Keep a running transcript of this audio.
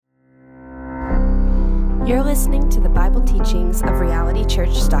You're listening to the Bible teachings of Reality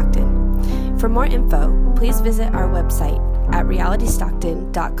Church Stockton. For more info, please visit our website at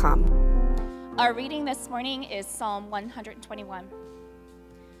realitystockton.com. Our reading this morning is Psalm 121.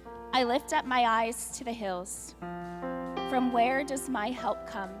 I lift up my eyes to the hills. From where does my help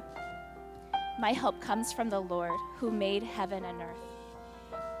come? My help comes from the Lord, who made heaven and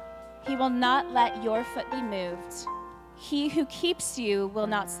earth. He will not let your foot be moved. He who keeps you will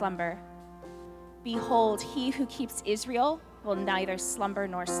not slumber. Behold, he who keeps Israel will neither slumber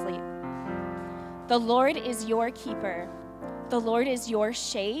nor sleep. The Lord is your keeper. The Lord is your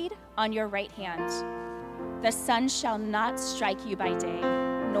shade on your right hand. The sun shall not strike you by day,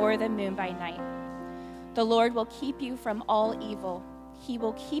 nor the moon by night. The Lord will keep you from all evil. He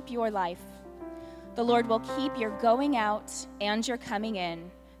will keep your life. The Lord will keep your going out and your coming in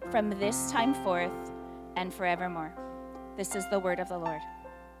from this time forth and forevermore. This is the word of the Lord.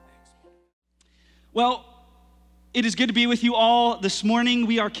 Well, it is good to be with you all this morning.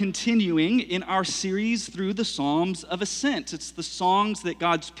 We are continuing in our series through the Psalms of Ascent. It's the songs that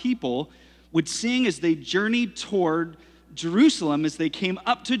God's people would sing as they journeyed toward Jerusalem, as they came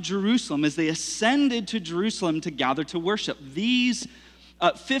up to Jerusalem, as they ascended to Jerusalem to gather to worship. These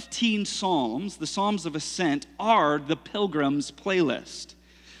 15 Psalms, the Psalms of Ascent, are the Pilgrim's playlist.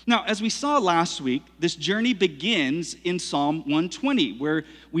 Now, as we saw last week, this journey begins in Psalm 120, where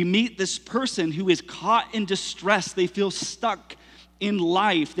we meet this person who is caught in distress. They feel stuck in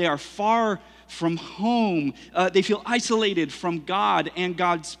life. They are far from home. They feel isolated from God and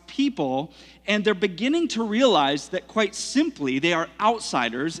God's people, and they're beginning to realize that, quite simply, they are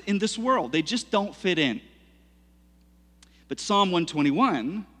outsiders in this world. They just don't fit in. But Psalm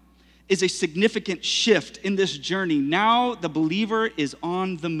 121 is a significant shift in this journey. Now the believer is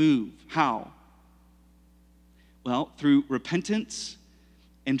on the move. How? Well, through repentance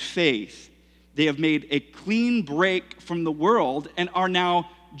and faith. They have made a clean break from the world and are now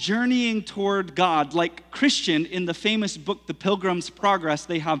journeying toward God. Like Christian in the famous book, The Pilgrim's Progress,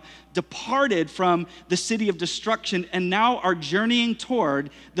 they have departed from the city of destruction and now are journeying toward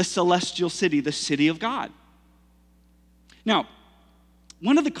the celestial city, the city of God. Now,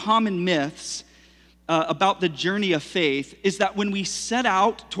 one of the common myths about the journey of faith is that when we set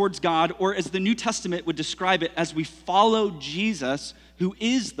out towards God, or as the New Testament would describe it, as we follow Jesus, who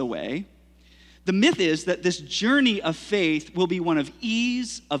is the way, the myth is that this journey of faith will be one of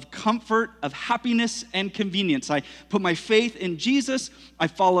ease, of comfort, of happiness, and convenience. I put my faith in Jesus, I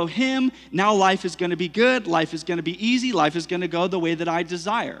follow him, now life is going to be good, life is going to be easy, life is going to go the way that I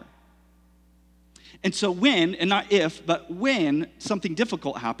desire. And so when, and not if, but when something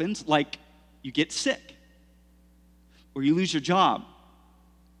difficult happens, like you get sick, or you lose your job,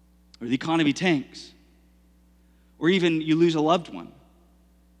 or the economy tanks, or even you lose a loved one,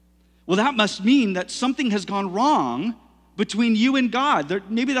 well, that must mean that something has gone wrong between you and God.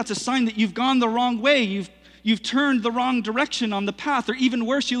 Maybe that's a sign that you've gone the wrong way, you've turned the wrong direction on the path, or even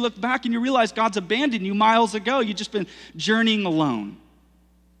worse, you look back and you realize God's abandoned you miles ago. You've just been journeying alone.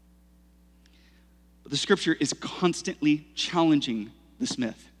 The scripture is constantly challenging this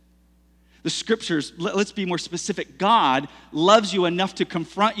myth. The scriptures, let's be more specific, God loves you enough to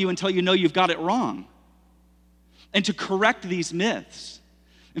confront you until you know you've got it wrong and to correct these myths.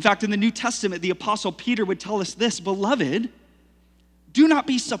 In fact, in the New Testament, the Apostle Peter would tell us this: Beloved, do not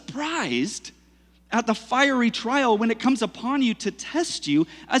be surprised at the fiery trial when it comes upon you to test you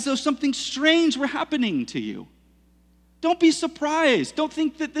as though something strange were happening to you. Don't be surprised. Don't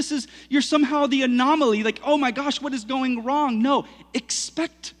think that you're somehow the anomaly, like, oh my gosh, what is going wrong? No,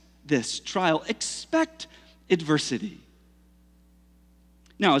 expect this trial. Expect adversity.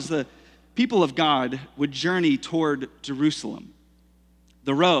 Now, as the people of God would journey toward Jerusalem,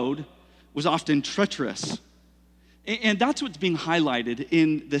 the road was often treacherous. And that's what's being highlighted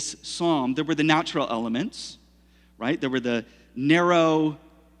in this psalm. There were the natural elements, right? There were the narrow,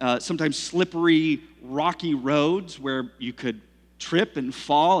 sometimes slippery, rocky roads where you could trip and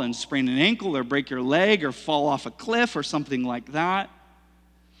fall and sprain an ankle or break your leg or fall off a cliff or something like that.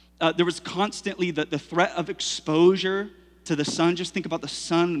 There was constantly the threat of exposure to the sun. Just think about the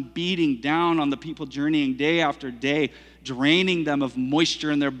sun beating down on the people journeying day after day, draining them of moisture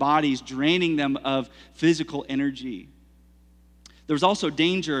in their bodies, draining them of physical energy. There was also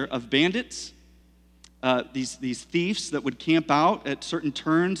danger of bandits, these thieves that would camp out at certain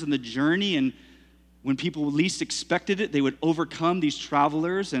turns in the journey, and when people least expected it, they would overcome these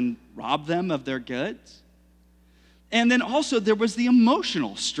travelers and rob them of their goods. And then also there was the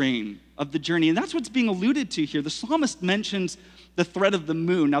emotional strain of the journey, and that's what's being alluded to here. The psalmist mentions the threat of the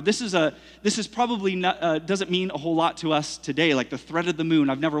moon. Now, this is probably not, doesn't mean a whole lot to us today, like the threat of the moon.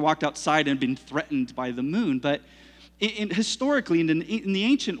 I've never walked outside and been threatened by the moon, but historically, in the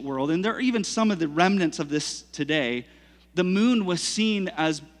ancient world, and there are even some of the remnants of this today, the moon was seen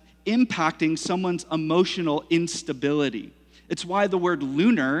as impacting someone's emotional instability. It's why the word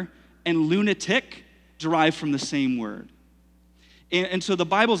lunar and lunatic derive from the same word. And so the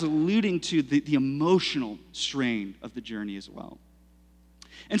Bible's alluding to the emotional strain of the journey as well.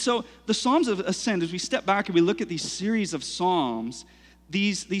 And so the Psalms of Ascent, as we step back and we look at these series of Psalms,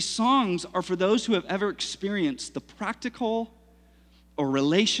 these songs are for those who have ever experienced the practical or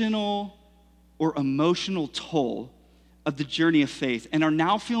relational or emotional toll of the journey of faith and are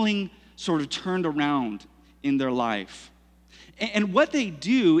now feeling sort of turned around in their life. And what they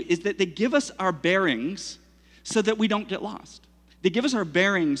do is that they give us our bearings so that we don't get lost. They give us our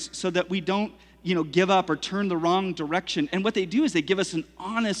bearings so that we don't, give up or turn the wrong direction. And what they do is they give us an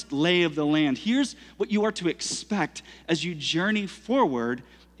honest lay of the land. Here's what you are to expect as you journey forward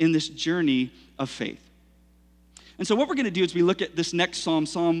in this journey of faith. And so what we're going to do is we look at this next psalm,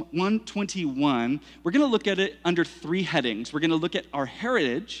 Psalm 121. We're going to look at it under three headings. We're going to look at our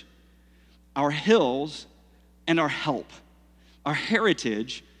heritage, our hills, and our help. Our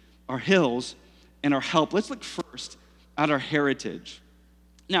heritage, our hills, and our help. Let's look first at our heritage.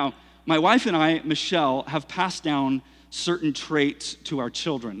 Now, my wife and I, Michelle, have passed down certain traits to our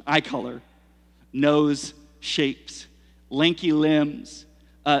children. Eye color, nose shapes, lanky limbs,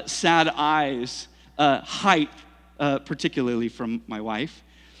 sad eyes, height, particularly from my wife.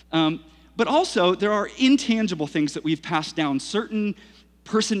 But also, there are intangible things that we've passed down, certain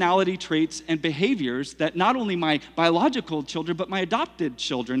personality traits and behaviors that not only my biological children, but my adopted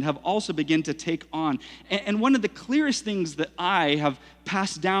children have also begun to take on. And one of the clearest things that I have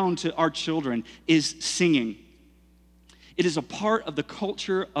passed down to our children is singing. It is a part of the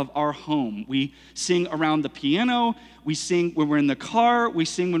culture of our home. We sing around the piano, we sing when we're in the car, we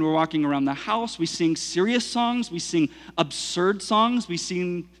sing when we're walking around the house, we sing serious songs, we sing absurd songs, we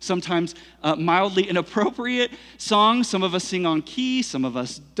sing sometimes mildly inappropriate songs. Some of us sing on key, some of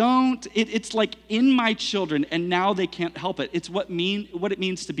us don't. It's like in my children, and now they can't help it. It's what it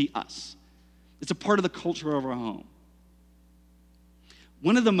means to be us. It's a part of the culture of our home.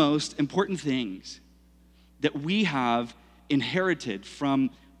 One of the most important things that we have inherited from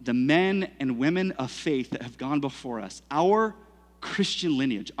the men and women of faith that have gone before us, our Christian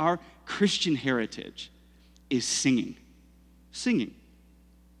lineage, our Christian heritage, is singing. Singing.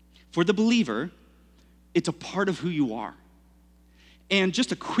 For the believer, it's a part of who you are. And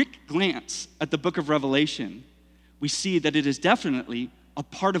just a quick glance at the book of Revelation, we see that it is definitely a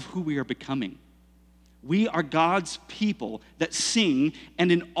part of who we are becoming. We are God's people that sing,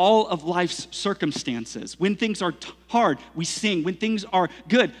 and in all of life's circumstances. When things are hard, we sing. When things are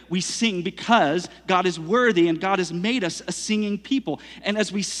good, we sing because God is worthy and God has made us a singing people. And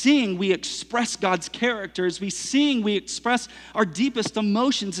as we sing, we express God's character. As we sing, we express our deepest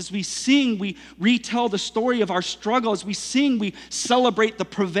emotions. As we sing, we retell the story of our struggle. As we sing, we celebrate the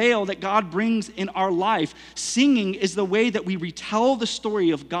prevail that God brings in our life. Singing is the way that we retell the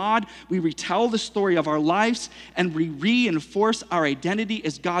story of God. We retell the story of our lives, and we reinforce our identity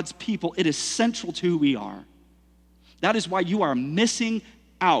as God's people. It is central to who we are. That is why you are missing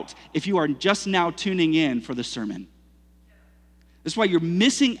out if you are just now tuning in for the sermon. That's why you're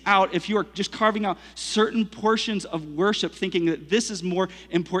missing out if you are just carving out certain portions of worship thinking that this is more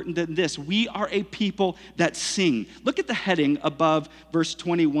important than this. We are a people that sing. Look at the heading above verse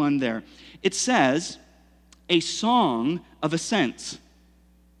 21 there. It says, a song of ascents.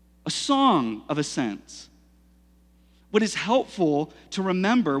 A song of ascents. What is helpful to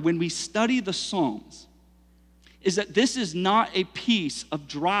remember when we study the Psalms is that this is not a piece of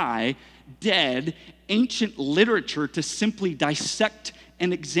dry, dead, ancient literature to simply dissect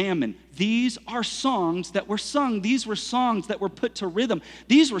and examine. These are songs that were sung. These were songs that were put to rhythm.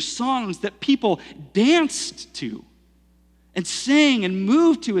 These were songs that people danced to and sang and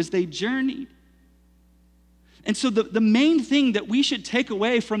moved to as they journeyed. And so the main thing that we should take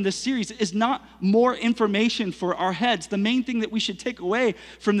away from this series is not more information for our heads. The main thing that we should take away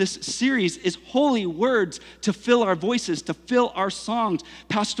from this series is holy words to fill our voices, to fill our songs.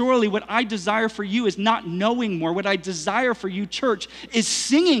 Pastorally, what I desire for you is not knowing more. What I desire for you, church, is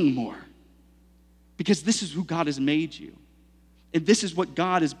singing more. Because this is who God has made you. And this is what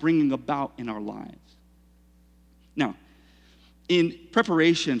God is bringing about in our lives. Now, in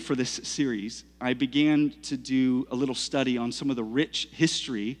preparation for this series, I began to do a little study on some of the rich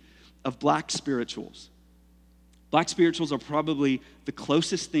history of Black spirituals. Black spirituals are probably the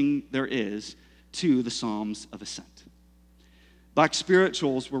closest thing there is to the Psalms of Ascent. Black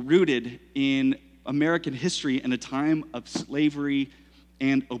spirituals were rooted in American history in a time of slavery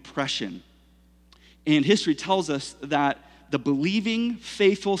and oppression. And history tells us that the believing,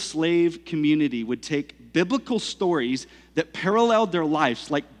 faithful slave community would take biblical stories that paralleled their lives,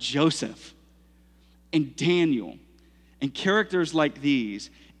 like Joseph and Daniel, and characters like these,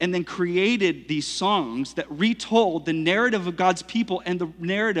 and then created these songs that retold the narrative of God's people and the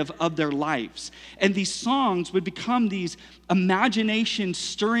narrative of their lives. And these songs would become these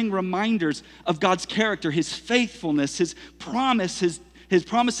imagination-stirring reminders of God's character, his faithfulness, his promise, his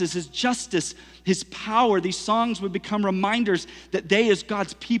promises, his justice, his power. These songs would become reminders that they, as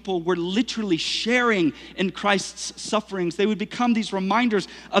God's people, were literally sharing in Christ's sufferings. They would become these reminders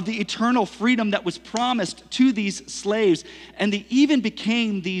of the eternal freedom that was promised to these slaves. And they even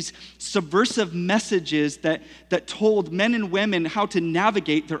became these subversive messages that told men and women how to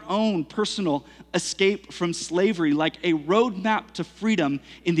navigate their own personal escape from slavery, like a roadmap to freedom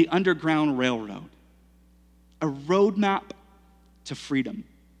in the Underground Railroad. A roadmap to freedom.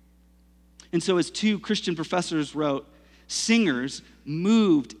 And so, as two Christian professors wrote, singers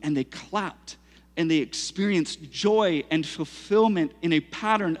moved and they clapped and they experienced joy and fulfillment in a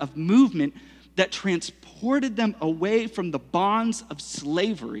pattern of movement that transported them away from the bonds of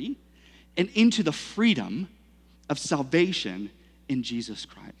slavery and into the freedom of salvation in Jesus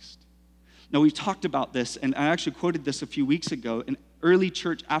Christ. Now, we've talked about this, and I actually quoted this a few weeks ago. An early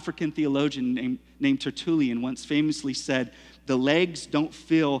church African theologian named Tertullian once famously said, "The legs don't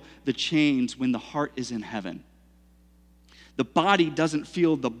feel the chains when the heart is in heaven. The body doesn't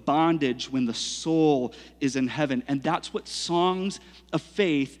feel the bondage when the soul is in heaven." And that's what songs of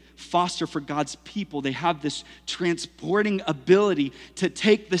faith foster for God's people. They have this transporting ability to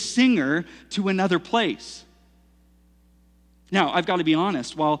take the singer to another place. Now, I've got to be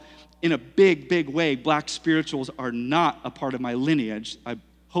honest, while in a big, big way, Black spirituals are not a part of my lineage, I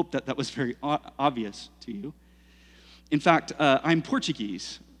hope that was very obvious to you. In fact, I'm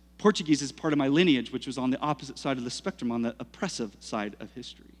Portuguese. Portuguese is part of my lineage, which was on the opposite side of the spectrum, on the oppressive side of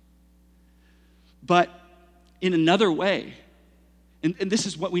history. But in another way, and this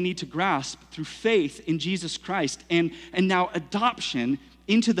is what we need to grasp through faith in Jesus Christ and now adoption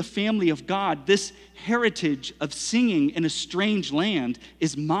into the family of God, this heritage of singing in a strange land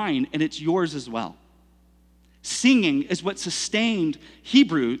is mine and it's yours as well. Singing is what sustained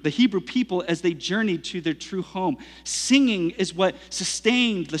the Hebrew people as they journeyed to their true home. Singing is what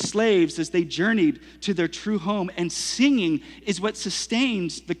sustained the slaves as they journeyed to their true home. And singing is what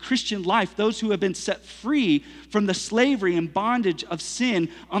sustains the Christian life, those who have been set free from the slavery and bondage of sin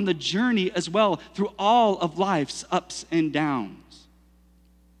on the journey as well through all of life's ups and downs.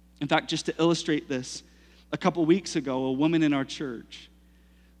 In fact, just to illustrate this, a couple weeks ago, a woman in our church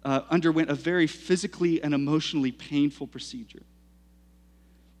underwent a very physically and emotionally painful procedure.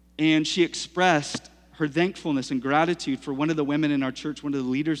 And she expressed her thankfulness and gratitude for one of the women in our church, one of the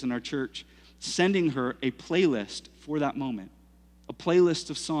leaders in our church, sending her a playlist for that moment, a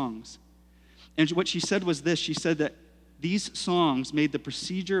playlist of songs. And what she said was this: she said that these songs made the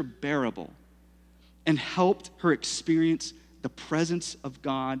procedure bearable and helped her experience the presence of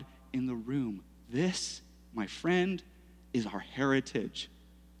God in the room. This, my friend, is our heritage.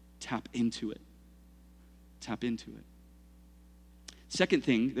 Tap into it. Tap into it. Second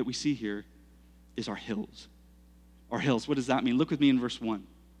thing that we see here is our hills. Our hills, what does that mean? Look with me in verse 1.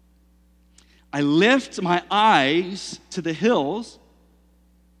 I lift my eyes to the hills.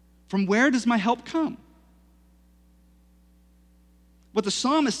 From where does my help come? What the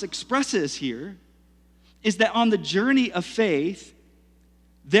psalmist expresses here is that on the journey of faith,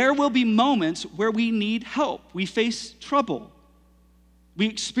 there will be moments where we need help. We face trouble. We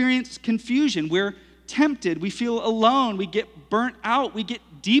experience confusion. We're tempted. We feel alone. We get burnt out. We get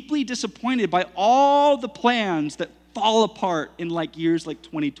deeply disappointed by all the plans that fall apart in years like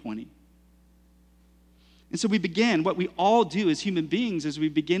 2020. And so what we all do as human beings is we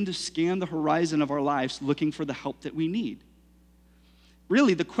begin to scan the horizon of our lives looking for the help that we need.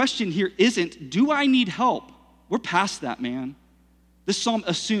 Really, the question here isn't, do I need help? We're past that, man. This psalm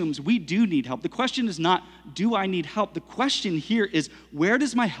assumes we do need help. The question is not, do I need help? The question here is, where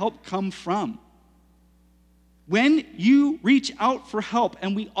does my help come from? When you reach out for help,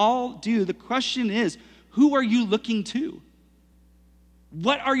 and we all do, the question is, who are you looking to?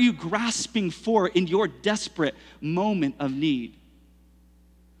 What are you grasping for in your desperate moment of need?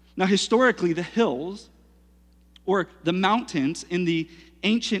 Now, historically, the hills or the mountains in the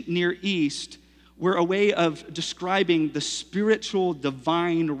ancient Near East were a way of describing the spiritual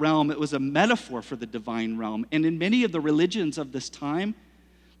divine realm. It was a metaphor for the divine realm. And in many of the religions of this time,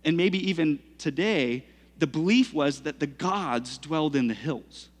 and maybe even today, the belief was that the gods dwelled in the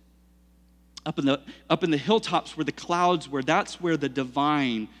hills. Up in the hilltops where the clouds were, that's where the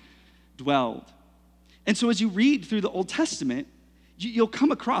divine dwelled. And so as you read through the Old Testament, you'll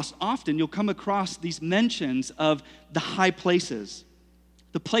come across these mentions of the high places,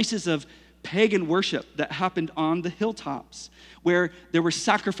 the places of pagan worship that happened on the hilltops, where there were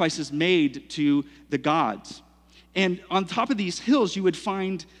sacrifices made to the gods. And on top of these hills, you would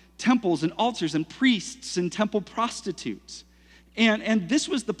find temples and altars and priests and temple prostitutes. And this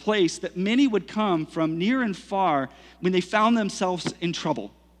was the place that many would come from near and far when they found themselves in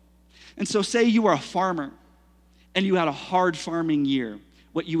trouble. And so say you were a farmer and you had a hard farming year.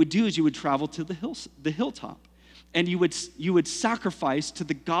 What you would do is you would travel to the hilltop, and you would sacrifice to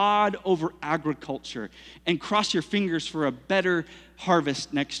the god over agriculture and cross your fingers for a better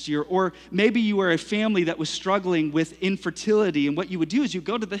harvest next year. Or maybe you were a family that was struggling with infertility, and what you would do is you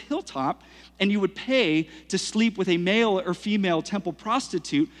go to the hilltop and you would pay to sleep with a male or female temple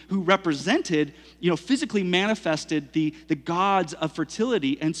prostitute who represented, physically manifested the gods of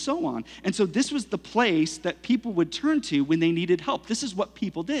fertility and so on. And so this was the place that people would turn to when they needed help. This is what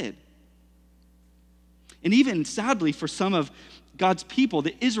people did. And even sadly for some of God's people,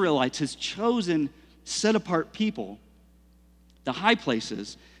 the Israelites, his chosen, set-apart people, the high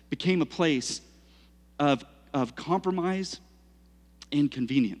places became a place of compromise and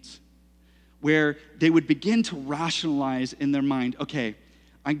convenience, where they would begin to rationalize in their mind, okay,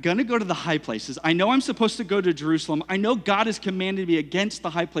 I'm gonna go to the high places. I know I'm supposed to go to Jerusalem. I know God has commanded me against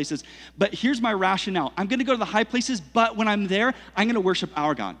the high places, but here's my rationale. I'm gonna go to the high places, but when I'm there, I'm gonna worship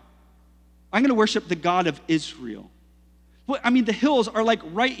our God. I'm gonna worship the God of Israel. Well, the hills are like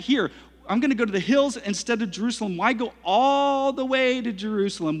right here. I'm gonna go to the hills instead of Jerusalem. Why go all the way to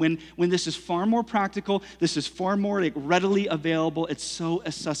Jerusalem when this is far more practical, this is far more readily available, it's so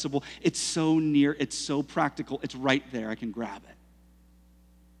accessible, it's so near, it's so practical, it's right there, I can grab it.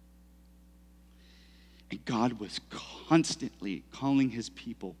 And God was constantly calling his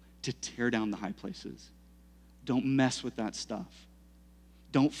people to tear down the high places. Don't mess with that stuff.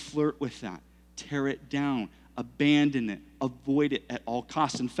 Don't flirt with that. Tear it down. Abandon it. Avoid it at all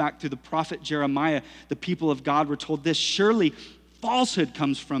costs. In fact, through the prophet Jeremiah, the people of God were told this: surely falsehood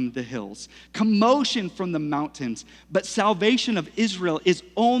comes from the hills, commotion from the mountains, but salvation of Israel is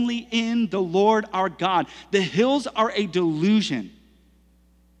only in the Lord our God. The hills are a delusion.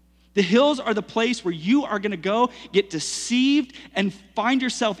 The hills are the place where you are going to go, get deceived, and find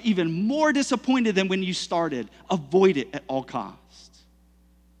yourself even more disappointed than when you started. Avoid it at all costs.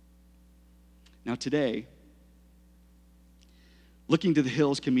 Now today, looking to the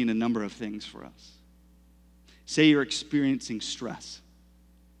hills can mean a number of things for us. Say you're experiencing stress.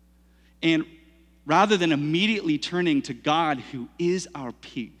 And rather than immediately turning to God, who is our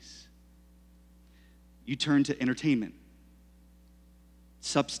peace, you turn to entertainment,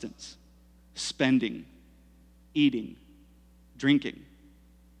 substance, spending, eating, drinking.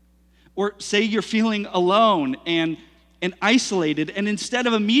 Or say you're feeling alone and isolated, and instead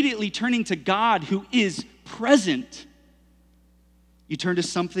of immediately turning to God, who is present, you turn to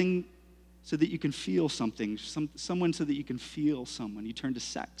something so that you can feel something, someone so that you can feel someone. You turn to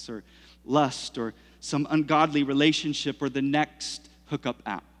sex or lust or some ungodly relationship or the next hookup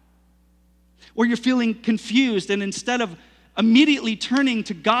app. Or you're feeling confused, and instead of immediately turning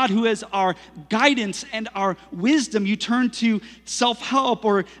to God, who is our guidance and our wisdom, you turn to self-help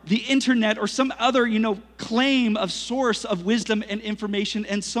or the internet or some other, claim of source of wisdom and information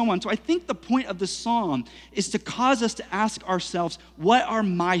and so on. So I think the point of the psalm is to cause us to ask ourselves, what are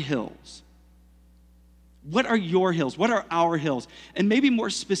my hills? What are your hills? What are our hills? And maybe more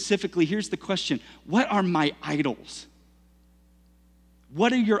specifically, here's the question: what are my idols?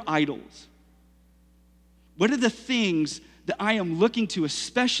 What are your idols? What are the things that I am looking to,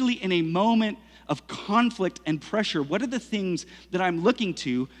 especially in a moment of conflict and pressure? What are the things that I'm looking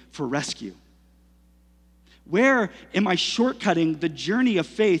to for rescue? Where am I shortcutting the journey of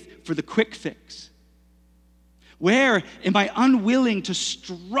faith for the quick fix? Where am I unwilling to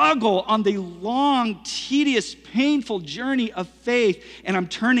struggle on the long, tedious, painful journey of faith, and I'm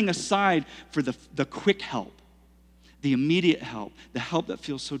turning aside for the quick help, the immediate help, the help that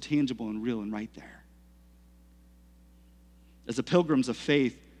feels so tangible and real and right there? As the pilgrims of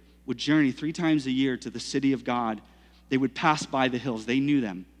faith would journey 3 times a year to the city of God, they would pass by the hills. They knew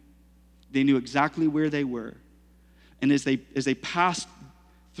them. They knew exactly where they were. And as they passed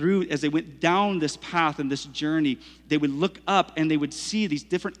as they went down this path and this journey, they would look up and they would see these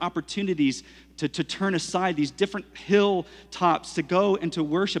different opportunities to turn aside, these different hilltops to go and to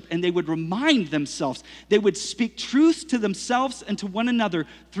worship, and they would remind themselves. They would speak truth to themselves and to one another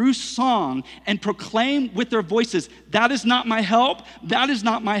through song and proclaim with their voices, that is not my help, that is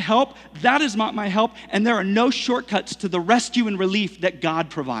not my help, that is not my help, and there are no shortcuts to the rescue and relief that God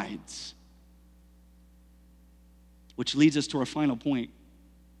provides. Which leads us to our final point,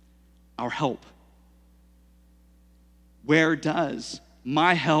 our help. Where does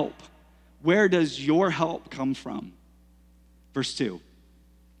my help, where does your help come from? Verse 2,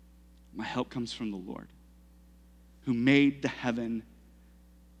 my help comes from the Lord, who made the heaven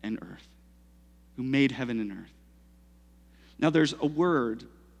and earth. Who made heaven and earth. Now there's a word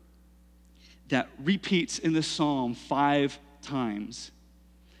that repeats in the psalm 5 times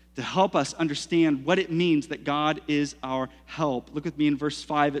to help us understand what it means that God is our help. Look with me in verse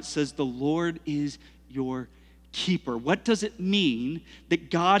 5. It says, the Lord is your keeper. What does it mean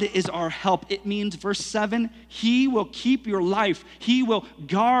that God is our help? It means, verse 7, he will keep your life. He will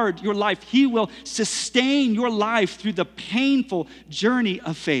guard your life. He will sustain your life through the painful journey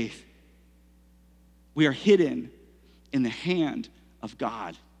of faith. We are hidden in the hand of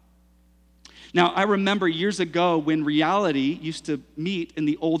God. Now, I remember years ago when Reality used to meet in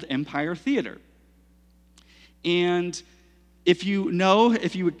the old Empire Theater. And if you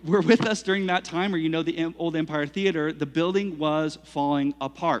were with us during that time, or you know the old Empire Theater, the building was falling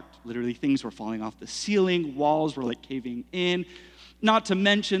apart. Literally, things were falling off the ceiling, walls were like caving in. Not to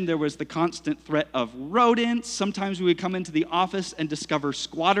mention, there was the constant threat of rodents. Sometimes we would come into the office and discover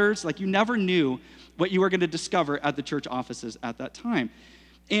squatters. Like, you never knew what you were going to discover at the church offices at that time.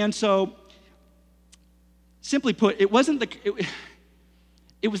 And so, simply put, it was the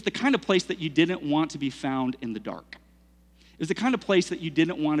kind of place that you didn't want to be found in the dark. It was the kind of place that you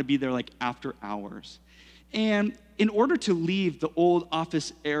didn't want to be there like after hours. And in order to leave the old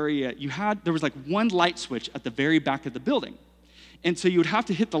office area, there was like one light switch at the very back of the building. And so you would have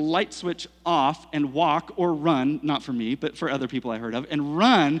to hit the light switch off and walk or run, not for me, but for other people I heard of, and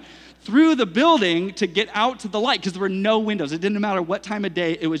run through the building to get out to the light because there were no windows. It didn't matter what time of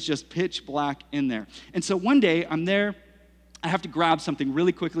day, it was just pitch black in there. And so one day I'm there, I have to grab something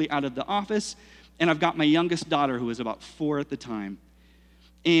really quickly out of the office, and I've got my youngest daughter who was about 4 at the time.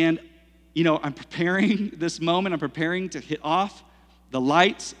 And, I'm preparing this moment, I'm preparing to hit off the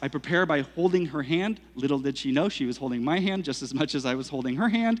lights. I prepare by holding her hand. Little did she know she was holding my hand just as much as I was holding her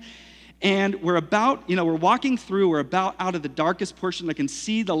hand. And we're walking through, we're about out of the darkest portion. I can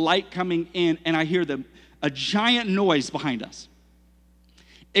see the light coming in, and I hear a giant noise behind us.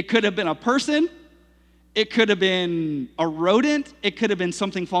 It could have been a person. It could have been a rodent. It could have been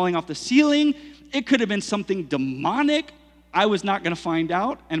something falling off the ceiling. It could have been something demonic. I was not going to find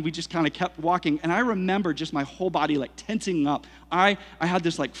out, and we just kind of kept walking. And I remember just my whole body like tensing up. I had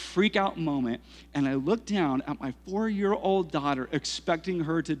this like freak out moment, and I looked down at my 4-year-old daughter, expecting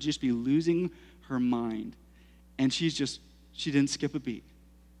her to just be losing her mind. And she didn't skip a beat.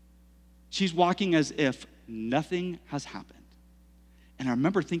 She's walking as if nothing has happened. And I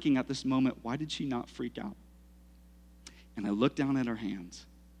remember thinking at this moment, why did she not freak out? And I looked down at her hands.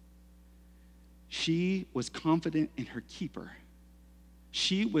 She was confident in her keeper.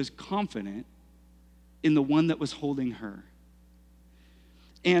 She was confident in the one that was holding her.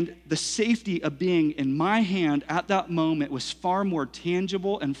 And the safety of being in my hand at that moment was far more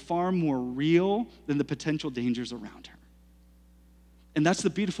tangible and far more real than the potential dangers around her. And that's the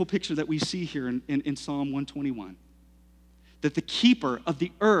beautiful picture that we see here in Psalm 121. That the keeper of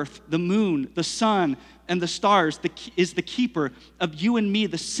the earth, the moon, the sun, and the stars is the keeper of you and me.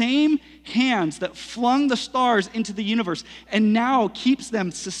 The same hands that flung the stars into the universe and now keeps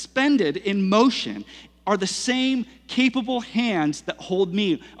them suspended in motion are the same capable hands that hold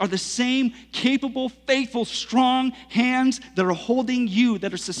me, are the same capable, faithful, strong hands that are holding you,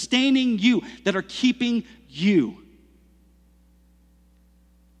 that are sustaining you, that are keeping you.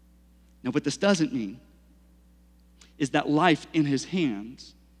 Now, what this doesn't mean is that life in his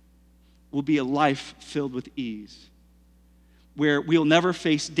hands will be a life filled with ease, where we'll never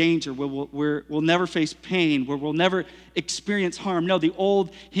face danger, where we'll never face pain, where we'll never experience harm. No, the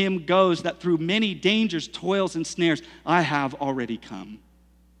old hymn goes that through many dangers, toils, and snares, I have already come.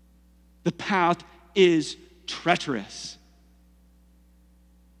 The path is treacherous.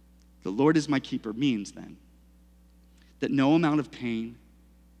 The Lord is my keeper means then that no amount of pain,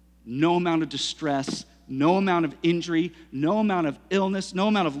 no amount of distress, no amount of injury, no amount of illness, no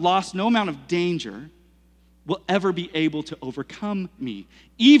amount of loss, no amount of danger will ever be able to overcome me.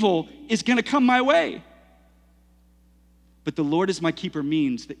 Evil is going to come my way. But the Lord is my keeper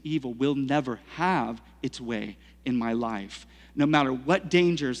means that evil will never have its way in my life. No matter what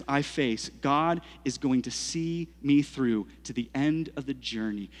dangers I face, God is going to see me through to the end of the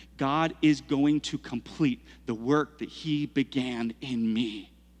journey. God is going to complete the work that he began in me.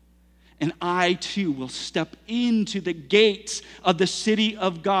 And I too will step into the gates of the city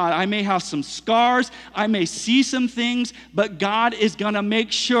of God. I may have some scars, I may see some things, but God is gonna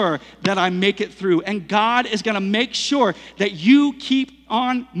make sure that I make it through. And God is gonna make sure that you keep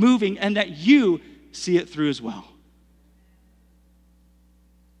on moving and that you see it through as well.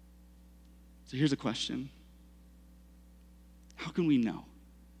 So here's a question. How can we know?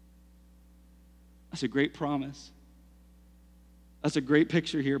 That's a great promise. That's a great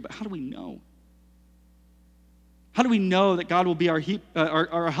picture here, but how do we know? How do we know that God will be our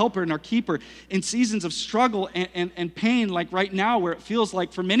helper and our keeper in seasons of struggle and pain, like right now, where it feels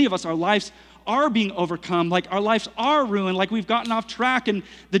like for many of us our lives are being overcome, like our lives are ruined, like we've gotten off track and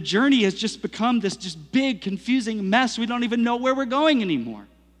the journey has just become this just big, confusing mess. We don't even know where we're going anymore.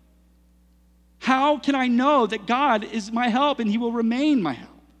 How can I know that God is my help and he will remain my help?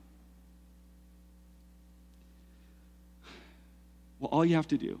 Well, all you have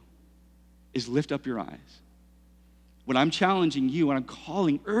to do is lift up your eyes. What I'm challenging you, what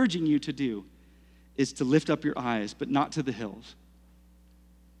I'm urging you to do is to lift up your eyes, but not to the hills,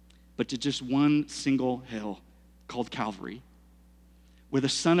 but to just one single hill called Calvary, where the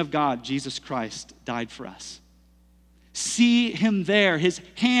Son of God, Jesus Christ, died for us. See him there, his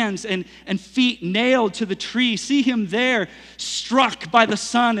hands and feet nailed to the tree. See him there, struck by the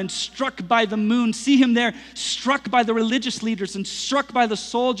sun and struck by the moon. See him there, struck by the religious leaders and struck by the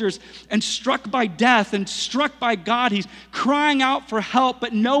soldiers and struck by death and struck by God. He's crying out for help,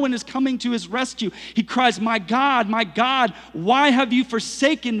 but no one is coming to his rescue. He cries, my God, why have you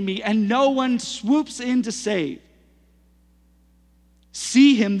forsaken me? And no one swoops in to save.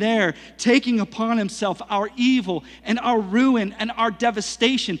 See him there taking upon himself our evil and our ruin and our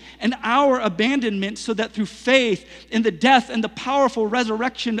devastation and our abandonment so that through faith in the death and the powerful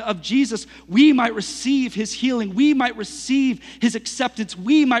resurrection of Jesus, we might receive his healing, we might receive his acceptance,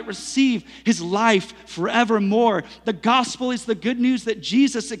 we might receive his life forevermore. The gospel is the good news that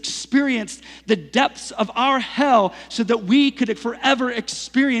Jesus experienced the depths of our hell so that we could forever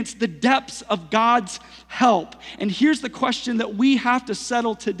experience the depths of God's help. And here's the question that we have to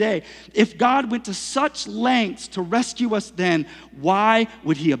settle today. If God went to such lengths to rescue us then, why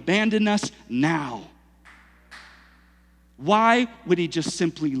would he abandon us now? Why would he just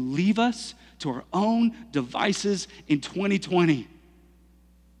simply leave us to our own devices in 2020?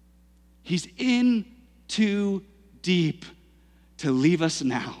 He's in too deep to leave us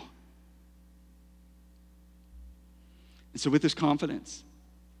now. And so with this confidence,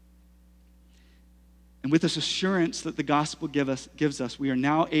 and with this assurance that the gospel gives us, we are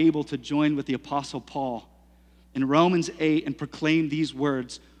now able to join with the Apostle Paul in Romans 8 and proclaim these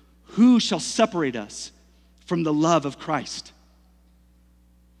words, who shall separate us from the love of Christ?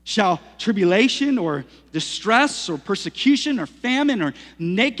 Shall tribulation or distress or persecution or famine or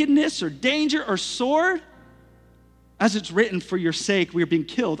nakedness or danger or sword? As it's written, for your sake, we are being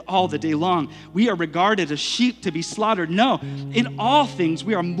killed all the day long. We are regarded as sheep to be slaughtered. No, in all things,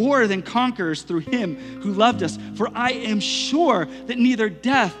 we are more than conquerors through him who loved us. For I am sure that neither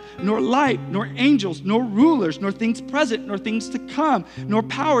death, nor life, nor angels, nor rulers, nor things present, nor things to come, nor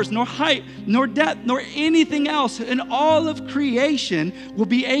powers, nor height, nor depth, nor anything else in all of creation will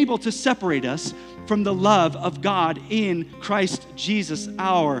be able to separate us from the love of God in Christ Jesus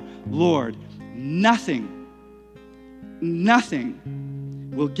our Lord. Nothing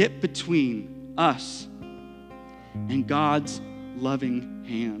will get between us and God's loving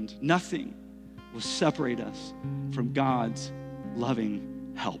hand. Nothing will separate us from God's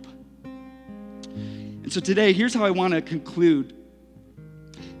loving help. And so today, here's how I want to conclude.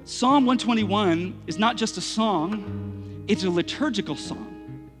 Psalm 121 is not just a song, it's a liturgical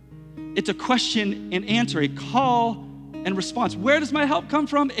song. It's a question and answer, a call and response. Where does my help come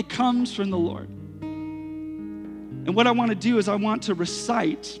from? It comes from the Lord. And what I want to do is I want to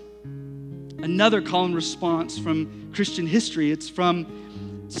recite another call and response from Christian history. It's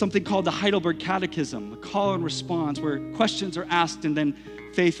from something called the Heidelberg Catechism, a call and response where questions are asked and then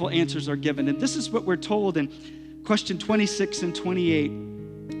faithful answers are given. And this is what we're told in question 26 and 28.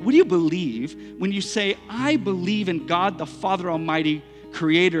 What do you believe when you say, I believe in God the Father Almighty,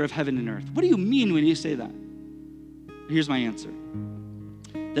 creator of heaven and earth? What do you mean when you say that? Here's my answer.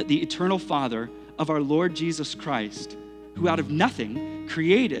 That the eternal Father of our Lord Jesus Christ, who out of nothing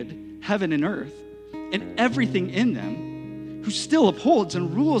created heaven and earth and everything in them, who still upholds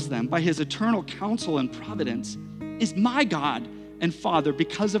and rules them by his eternal counsel and providence, is my God and Father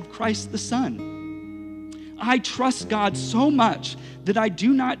because of Christ the Son. I trust God so much that I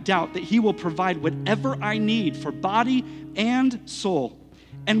do not doubt that he will provide whatever I need for body and soul,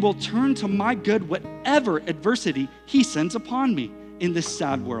 and will turn to my good whatever adversity he sends upon me in this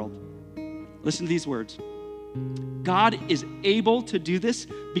sad world. Listen to these words. God is able to do this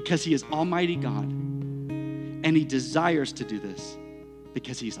because he is Almighty God, and he desires to do this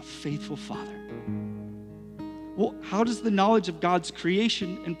because he's a faithful Father. Well, how does the knowledge of God's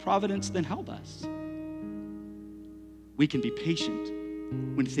creation and providence then help us? We can be patient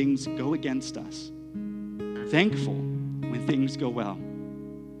when things go against us, thankful when things go well.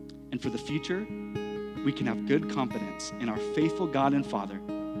 And for the future, we can have good confidence in our faithful God and Father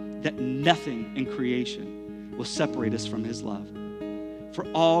that nothing in creation will separate us from his love. For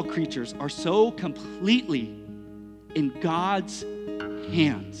all creatures are so completely in God's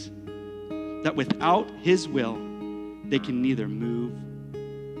hands that without his will, they can neither move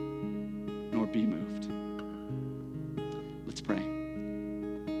nor be moved. Let's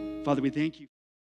pray. Father, we thank you.